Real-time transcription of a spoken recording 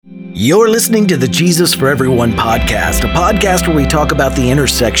You're listening to the Jesus for Everyone podcast, a podcast where we talk about the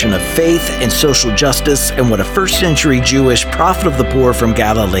intersection of faith and social justice and what a first century Jewish prophet of the poor from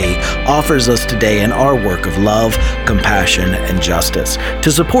Galilee offers us today in our work of love, compassion, and justice.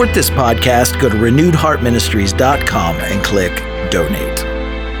 To support this podcast, go to renewedheartministries.com and click donate.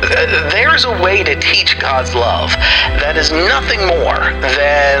 There's a way to teach God's love that is nothing more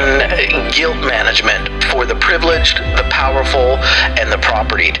than guilt management for the privileged, the powerful, and the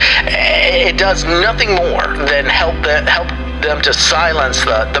propertied. It does nothing more than help them to silence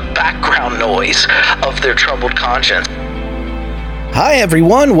the background noise of their troubled conscience. Hi,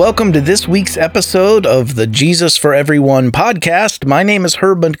 everyone. Welcome to this week's episode of the Jesus for Everyone podcast. My name is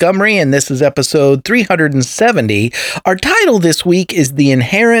Herb Montgomery, and this is episode 370. Our title this week is The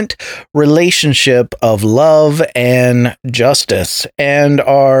Inherent Relationship of Love and Justice. And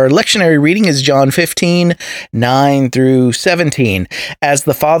our lectionary reading is John 15, 9 through 17. As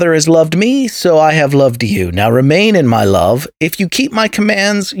the Father has loved me, so I have loved you. Now remain in my love. If you keep my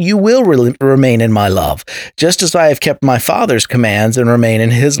commands, you will remain in my love, just as I have kept my Father's commands and remain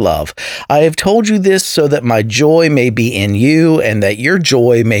in his love. I have told you this so that my joy may be in you and that your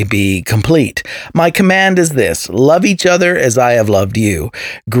joy may be complete. My command is this: love each other as I have loved you.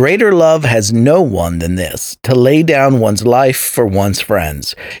 Greater love has no one than this, to lay down one's life for one's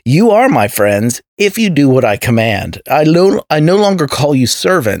friends. You are my friends if you do what I command. I no longer call you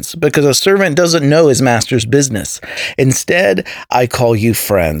servants, because a servant doesn't know his master's business. Instead, I call you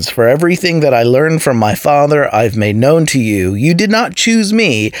friends. For everything that I learned from my Father, I've made known to you. You did not choose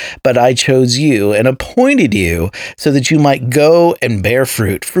me, but I chose you and appointed you so that you might go and bear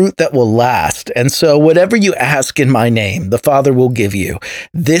fruit that will last. And so whatever you ask in my name, the Father will give you.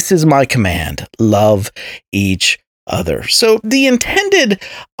 This is my command: love each other. So the intended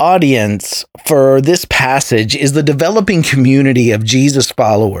audience for this passage is the developing community of Jesus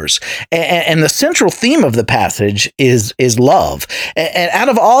followers. And the central theme of the passage is love. And out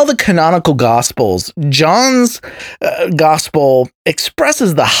of all the canonical gospels, John's gospel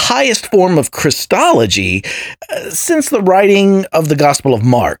expresses the highest form of Christology since the writing of the Gospel of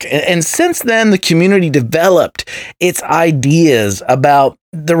Mark. And since then, the community developed its ideas about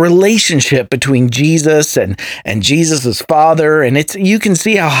the relationship between Jesus and Jesus's Father, and you can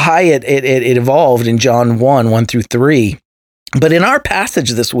see how high it evolved in John 1 through 3. But in our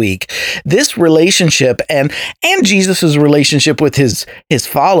passage this week, this relationship and Jesus's relationship with his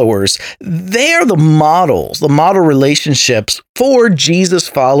followers, they are the model relationships for Jesus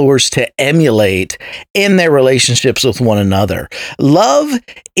followers to emulate in their relationships with one another. Love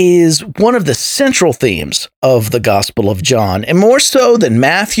is one of the central themes of the Gospel of John, and more so than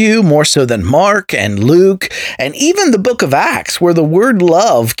Matthew, more so than Mark and Luke, and even the book of Acts, where the word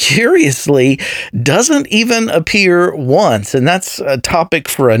love, curiously, doesn't even appear once. And that's a topic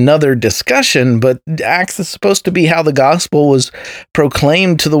for another discussion, but Acts is supposed to be how the gospel was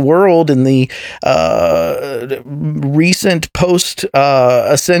proclaimed to the world in the recent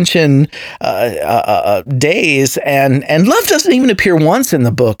post-ascension days, and love doesn't even appear once in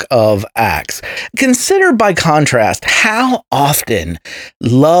the book of Acts. Consider, by contrast, how often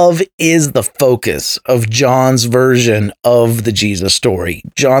love is the focus of John's version of the Jesus story.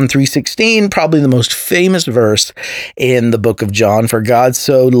 John 3:16, probably the most famous verse in the book of John. For God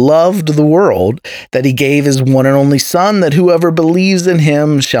so loved the world that he gave his one and only Son, that whoever believes in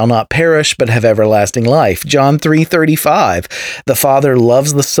him shall not perish but have everlasting life. John 3:35, the Father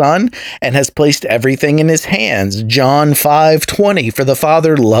loves the Son and has placed everything in his hands. John 5:20, for the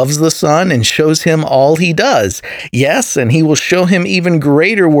Father loves the Son and shows him all he does. Yes, and he will show him even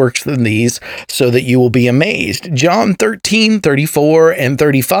greater works than these, so that you will be amazed. John 13:34 and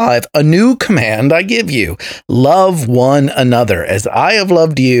 35, a new command I give you: love one another. As I have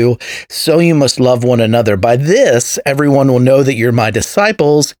loved you, so you must love one another. By this, everyone will know that you're my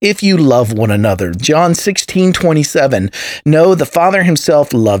disciples, if you love one another. John 16:27, no, the Father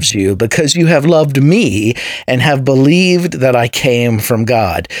himself loves you, because you have loved me and have believed that I came from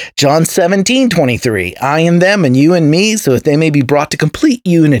God. John 17:23, I in them and you in me, so that they may be brought to complete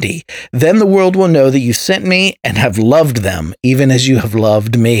unity. Then the world will know that you sent me and have loved them, even as you have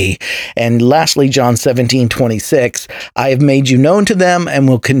loved me. And lastly, John 17:26, I have made you known to them and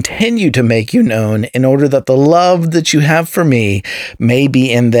will continue to make you known, in order that the love that you have for me may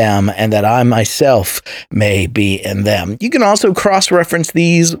be in them, and that I myself may be in them. You can also cross-reference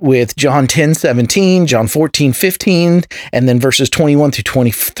these with John 10:17, John 14:15, and then verses 21 through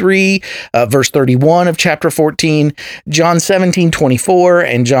 23, verse 31 of chapter 14, John 17:24,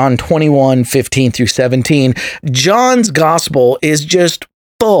 and John 21:15 through 17. John's gospel is just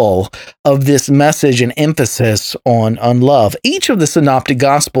full of this message and emphasis on love. Each of the synoptic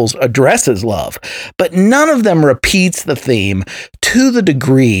gospels addresses love, but none of them repeats the theme to the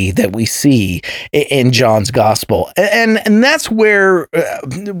degree that we see in John's gospel. And that's where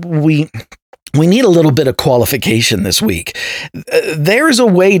we need a little bit of qualification this week. There is a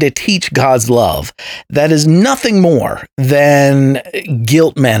way to teach God's love that is nothing more than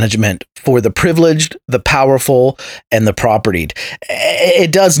guilt management for the privileged, the powerful, and the propertied.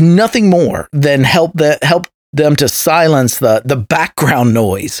 It does nothing more than help them to silence the background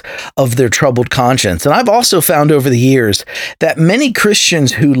noise of their troubled conscience. And I've also found over the years that many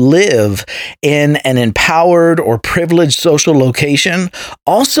Christians who live in an empowered or privileged social location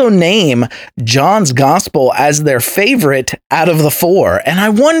also name John's gospel as their favorite out of the four. And I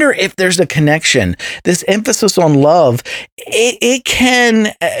wonder if there's a connection. This emphasis on love, it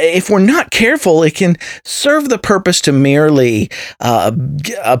can, if we're not careful, it can serve the purpose to merely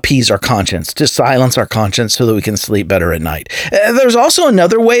appease our conscience, to silence our conscience, so that we can sleep better at night. There's also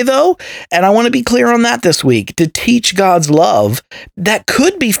another way, though, and I want to be clear on that this week, to teach God's love that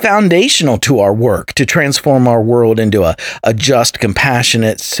could be foundational to our work to transform our world into a just,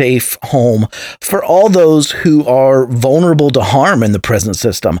 compassionate, safe home for all those who are vulnerable to harm in the present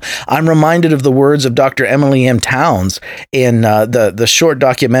system. I'm reminded of the words of Dr. Emily M. Towns in the short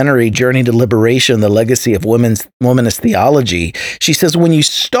documentary Journey to Liberation, The Legacy of Womanist Theology. She says, when you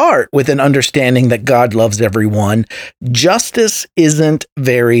start with an understanding that God loves everyone, justice isn't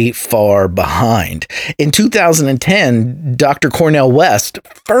very far behind. In 2010, Dr. Cornel West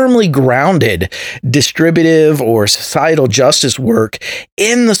firmly grounded distributive or societal justice work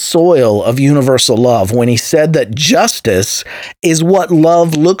in the soil of universal love when he said that justice is what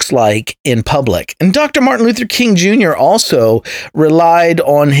love looks like in public. And Dr. Martin Luther King Jr. also relied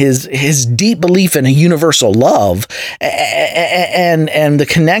on his deep belief in a universal love and the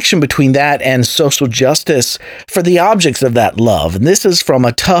connection between that and social justice for the objects of that love. And this is from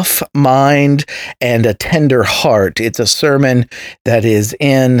a tough mind and a tender heart. It's a sermon that is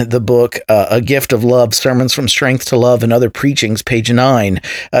in the book, A Gift of Love, Sermons from Strength to Love and Other Preachings, page 9.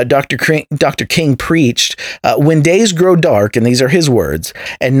 Dr. King preached, when days grow dark, and these are his words,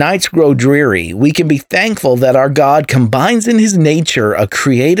 and nights grow dreary, we can be thankful that our God combines in his nature a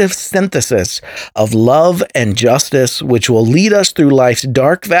creative synthesis of love and justice, which will lead us through life's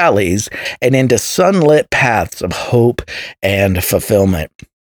dark valleys and into sunlit paths of hope and fulfillment.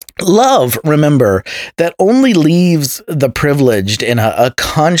 Love, remember, that only leaves the privileged in a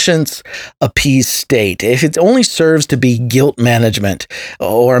conscience-appeased state, if it only serves to be guilt management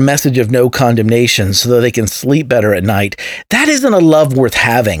or a message of no condemnation so that they can sleep better at night, that isn't a love worth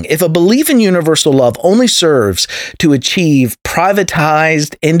having. If a belief in universal love only serves to achieve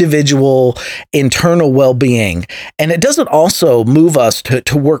privatized, individual, internal well-being, and it doesn't also move us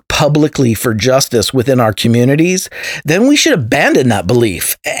to work publicly for justice within our communities, then we should abandon that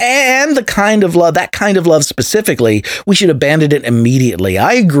belief. And that kind of love specifically, we should abandon it immediately.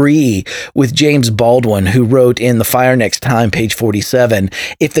 I agree with James Baldwin, who wrote in The Fire Next Time, page 47,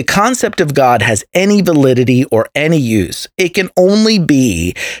 if the concept of God has any validity or any use, it can only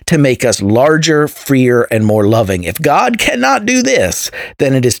be to make us larger, freer, and more loving. If God cannot do this,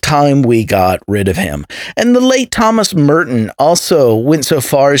 then it is time we got rid of him. And the late Thomas Merton also went so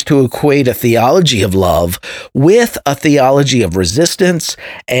far as to equate a theology of love with a theology of resistance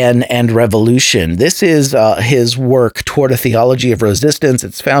and revolution. This is his work, Toward a Theology of Resistance.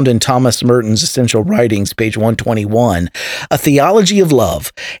 It's found in Thomas Merton's Essential Writings, page 121. A theology of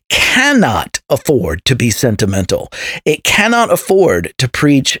love cannot afford to be sentimental. It cannot afford to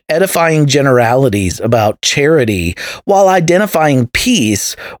preach edifying generalities about charity while identifying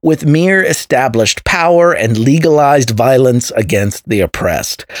peace with mere established power and legalized violence against the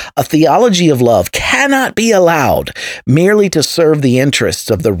oppressed. A theology of love cannot be allowed merely to serve the interests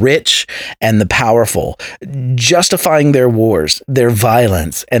of the rich and the powerful, justifying their wars, their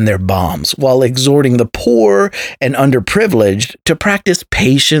violence, and their bombs, while exhorting the poor and underprivileged to practice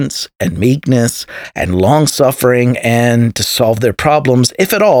patience and meekness and long-suffering and to solve their problems,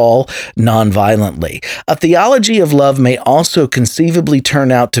 if at all, non-violently. A theology of love may also conceivably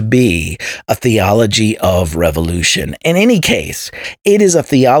turn out to be a theology of revolution. In any case, it is a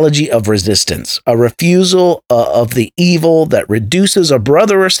theology of resistance, a refusal of the evil that reduces a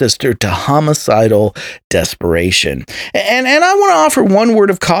brother or sister to homicidal desperation. And I want to offer one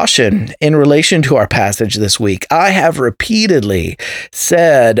word of caution in relation to our passage this week. I have repeatedly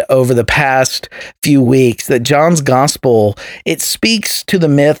said over the past few weeks that John's gospel, it speaks to the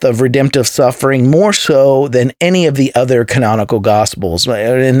myth of redemptive suffering more so than any of the other canonical gospels.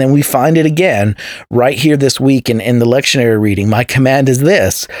 And then we find it again right here this week in the lectionary reading. My command is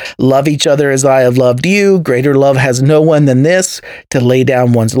this: love each other as I have loved you. Greater love has no one than this, to lay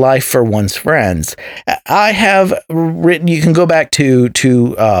down one's life for one's friends. I have written, you can go back to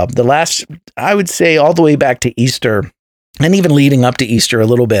the last, I would say all the way back to Easter, and even leading up to Easter a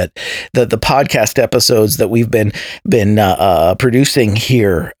little bit, the podcast episodes that we've been producing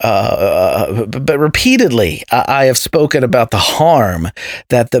here. But repeatedly, I have spoken about the harm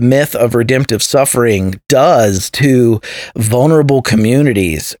that the myth of redemptive suffering does to vulnerable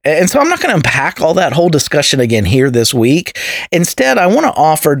communities. And so I'm not going to unpack all that whole discussion again here this week. Instead, I want to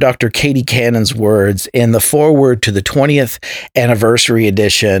offer Dr. Katie Cannon's words in the foreword to the 20th anniversary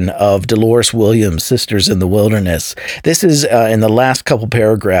edition of Dolores Williams' Sisters in the Wilderness. This is in the last couple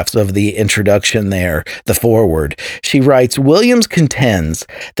paragraphs of the introduction there, the foreword. She writes, Williams contends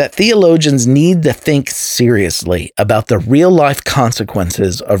that theologians need to think seriously about the real-life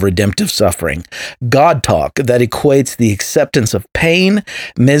consequences of redemptive suffering, God talk that equates the acceptance of pain,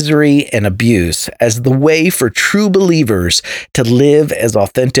 misery, and abuse as the way for true believers to live as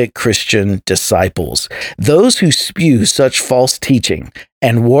authentic Christian disciples. Those who spew such false teaching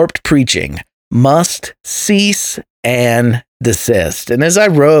and warped preaching must cease and desist. And as I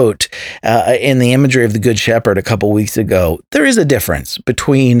wrote in the imagery of the Good Shepherd a couple weeks ago, there is a difference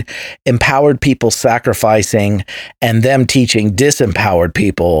between empowered people sacrificing and them teaching disempowered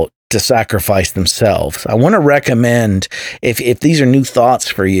people to sacrifice themselves. I want to recommend, if these are new thoughts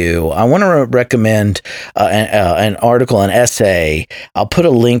for you, I want to recommend an article, an essay. I'll put a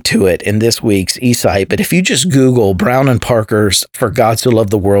link to it in this week's eSite, but if you just Google Brown and Parker's For God So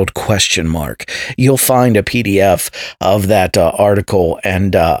Loved the World ? You'll find a PDF of that article,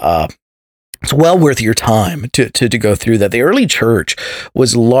 and it's well worth your time to go through that. The early church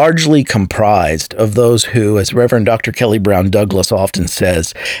was largely comprised of those who, as Reverend Dr. Kelly Brown Douglas often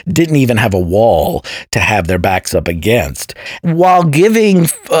says, didn't even have a wall to have their backs up against. While giving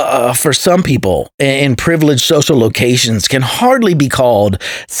for some people in privileged social locations can hardly be called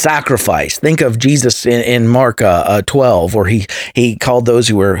sacrifice. Think of Jesus in Mark 12, where he called those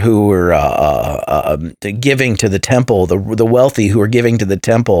who were giving to the temple, the wealthy who were giving to the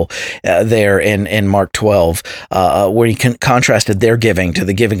temple there in Mark 12, where he contrasted their giving to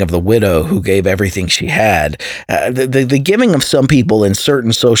the giving of the widow who gave everything she had. The giving of some people in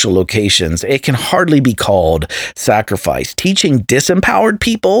certain social locations, it can hardly be called sacrifice. Teaching disempowered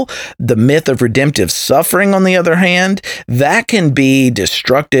people the myth of redemptive suffering, on the other hand, that can be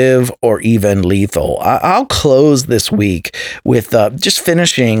destructive or even lethal. I'll close this week with just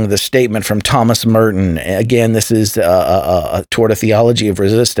finishing the statement from Thomas Merton. Again, this is toward a theology of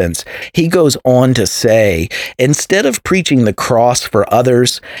resistance. He goes on to say, instead of preaching the cross for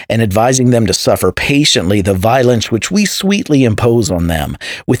others and advising them to suffer patiently the violence which we sweetly impose on them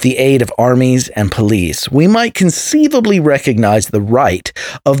with the aid of armies and police, we might conceivably recognize the right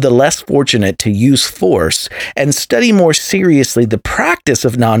of the less fortunate to use force and study more seriously the practice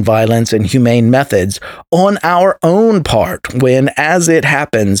of nonviolence and humane methods on our own part when, as it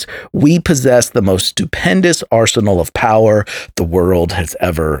happens, we possess the most stupendous arsenal of power the world has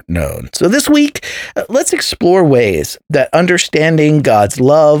ever known. So this week, let's explore ways that understanding God's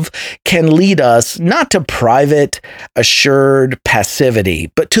love can lead us not to private, assured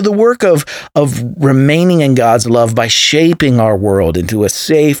passivity, but to the work of remaining in God's love by shaping our world into a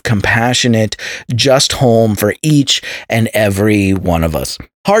safe, compassionate, just home for each and every one of us.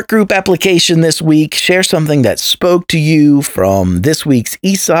 Heart group application this week: share something that spoke to you from this week's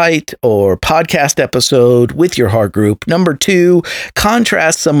eSite or podcast episode with your heart group. Number 2,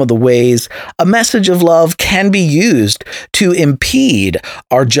 contrast some of the ways a message of love can be used to impede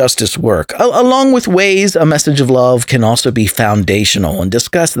our justice work, along with ways a message of love can also be foundational, and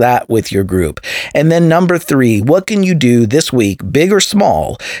discuss that with your group. And then number 3, what can you do this week, big or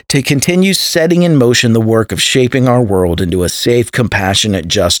small, to continue setting in motion the work of shaping our world into a safe, compassionate,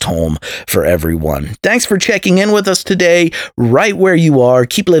 just home for everyone. Thanks for checking in with us today, right where you are.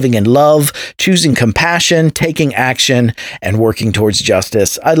 Keep living in love, choosing compassion, taking action, and working towards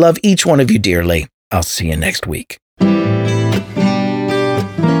justice. I love each one of you dearly. I'll see you next week.